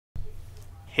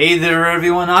Hey there,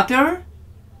 everyone out there.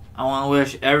 I want to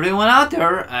wish everyone out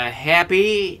there a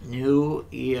happy new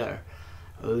year.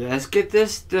 Let's get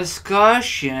this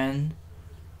discussion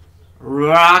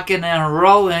rocking and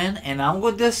rolling, and I'm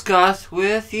going to discuss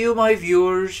with you, my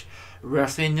viewers,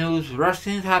 wrestling news,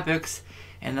 wrestling topics,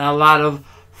 and a lot of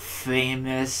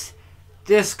famous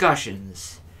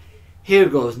discussions. Here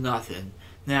goes nothing.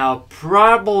 Now,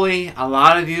 probably a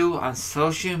lot of you on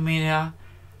social media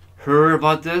heard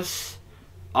about this.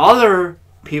 Other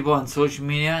people on social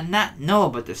media not know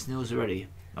about this news already,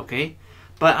 okay?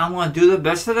 But I'm going to do the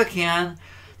best that I can.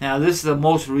 Now, this is the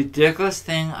most ridiculous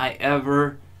thing I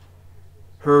ever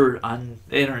heard on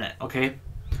the internet, okay?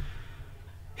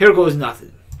 Here goes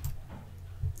nothing.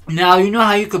 Now, you know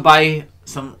how you could buy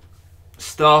some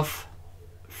stuff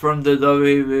from the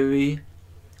WWE,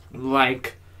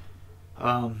 like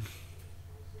an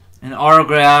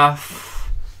autograph,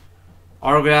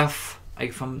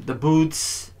 like from the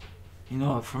boots, you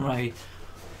know, from a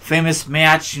famous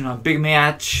match, you know, a big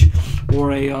match,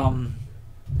 or a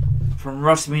from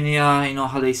WrestleMania, you know,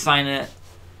 how they sign it,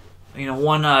 you know,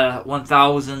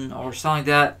 1,000 or something like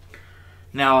that.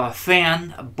 Now, a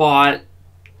fan bought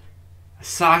a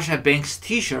Sasha Banks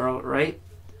t-shirt, right?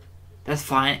 That's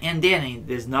fine and dandy.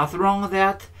 There's nothing wrong with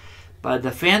that. But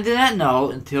the fan did not know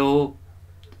until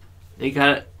they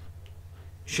got it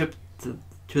shipped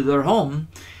to their home.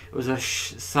 It was a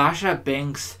Sasha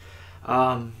Banks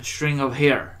string of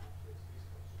hair.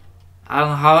 I don't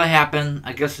know how it happened.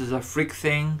 I guess it's a freak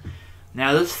thing.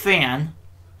 Now this fan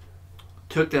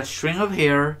took that string of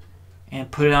hair and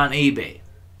put it on eBay.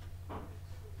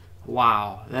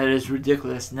 Wow, that is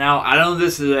ridiculous. Now, I don't know if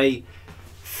this is a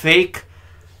fake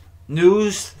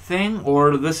news thing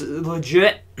or this is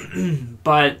legit,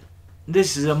 but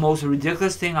this is the most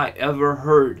ridiculous thing I ever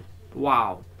heard.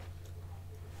 Wow.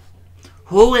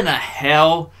 Who in the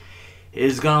hell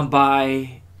is gonna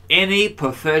buy any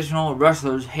professional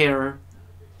wrestler's hair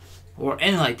or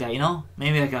anything like that, you know?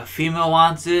 Maybe like a female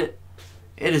wants it.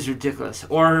 It is ridiculous.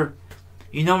 Or,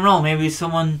 you never know, maybe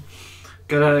someone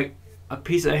got a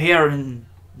piece of hair and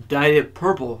dyed it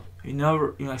purple. You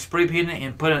know, spray paint it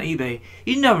and put it on eBay.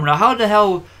 You never know. How the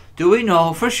hell do we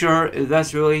know for sure if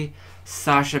that's really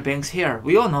Sasha Banks' hair?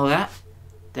 We all know that.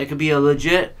 That could be a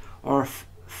legit or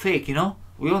fake, you know?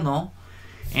 We all know.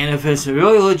 And if it's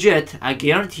really legit, I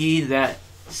guarantee that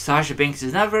Sasha Banks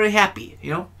is not very happy,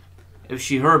 you know, if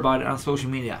she heard about it on social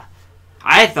media.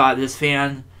 I thought this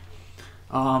fan,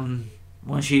 when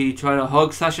she tried to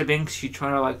hug Sasha Banks, she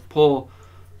tried to like pull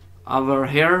out of her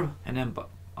hair, and then,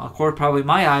 of course, probably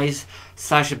my eyes,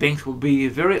 Sasha Banks will be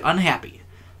very unhappy.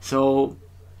 So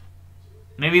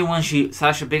maybe when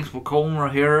Sasha Banks will comb her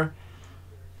hair,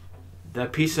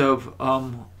 that piece of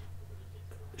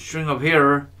string of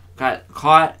hair got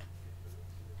caught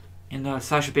in the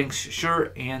Sasha Banks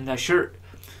shirt, and that shirt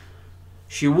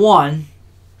she won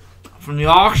from the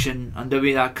auction on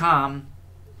WWE.com,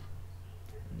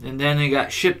 and then it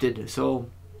got shipped. So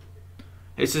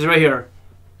it says right here,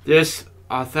 this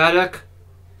authentic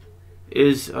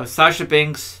is Sasha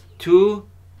Banks 2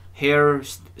 hair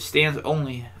stands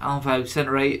only. I don't know if I said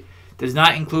it right. Does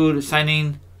not include a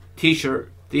signing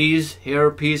t-shirt. These hair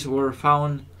pieces were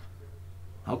found.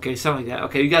 Okay, something like that.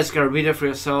 Okay, you guys gotta read it for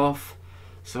yourself.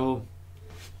 So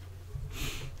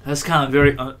that's kind of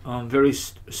very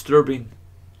disturbing.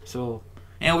 So,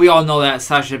 and we all know that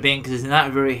Sasha Banks is not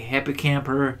a very happy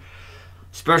camper,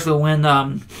 especially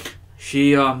when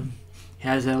she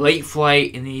has a late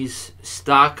flight and these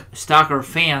stalker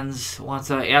fans wants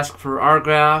to ask for her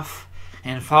autograph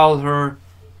and follow her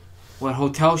what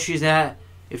hotel she's at.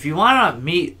 If you want to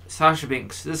meet Sasha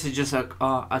Banks, this is just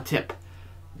a tip.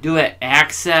 Do it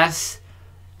Access,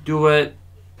 do it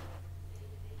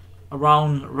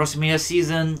around WrestleMania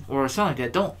season or something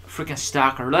like that. Don't freaking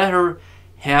stalk her. Let her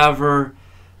have her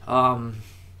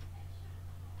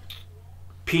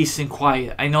peace and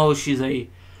quiet. I know she's a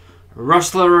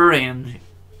wrestler and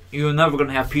you're never going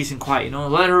to have peace and quiet. You know,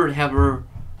 let her have her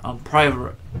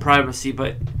privacy,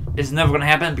 but it's never going to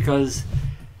happen because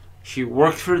she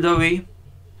works for WWE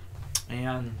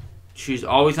and she's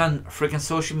always on freaking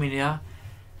social media.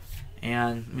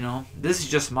 And, you know, this is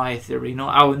just my theory. You know,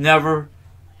 I would never,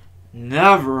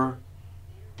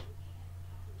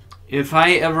 if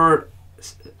I ever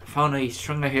found a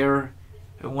string of hair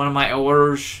in one of my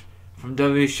orders from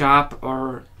WWE shop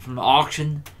or from the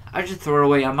auction, I just throw it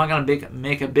away. I'm not going to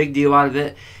make a big deal out of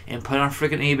it and put it on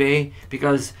freaking eBay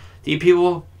because the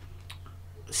people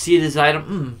see this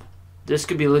item, this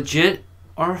could be legit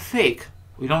or fake.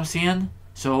 You know what I'm saying?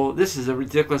 So this is a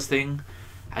ridiculous thing.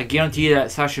 I guarantee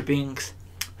that Sasha Banks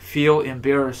feel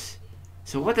embarrassed.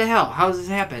 So what the hell? How does this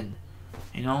happen?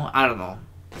 You know, I don't know.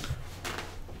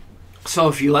 So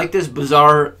if you like this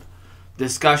bizarre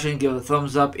discussion, give it a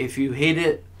thumbs up. If you hate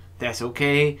it, that's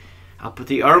okay. I'll put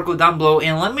the article down below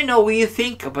and let me know what you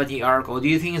think about the article. Do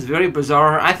you think it's very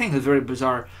bizarre? I think it's very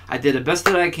bizarre. I did the best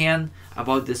that I can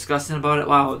about discussing about it.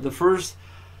 Wow, the first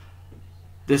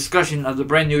discussion of the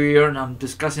brand new year, and I'm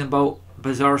discussing about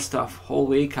bizarre stuff.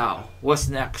 Holy cow. What's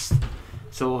next?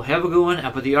 So have a good one.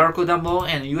 I'll put the article down below,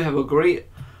 and you have a great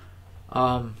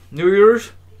New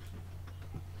Year's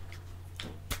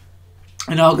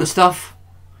and all good stuff.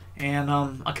 And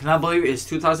I cannot believe it's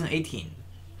 2018.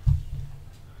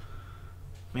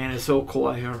 Man, it's so cold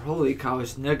out here. Holy cow,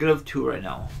 it's -2 right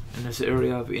now in this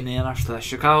area of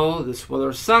Indiana/Chicago. This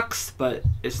weather sucks, but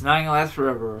it's not gonna last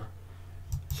forever.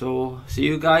 So, see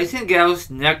you guys and gals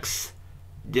next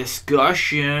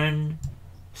discussion.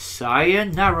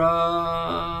 Sayonara.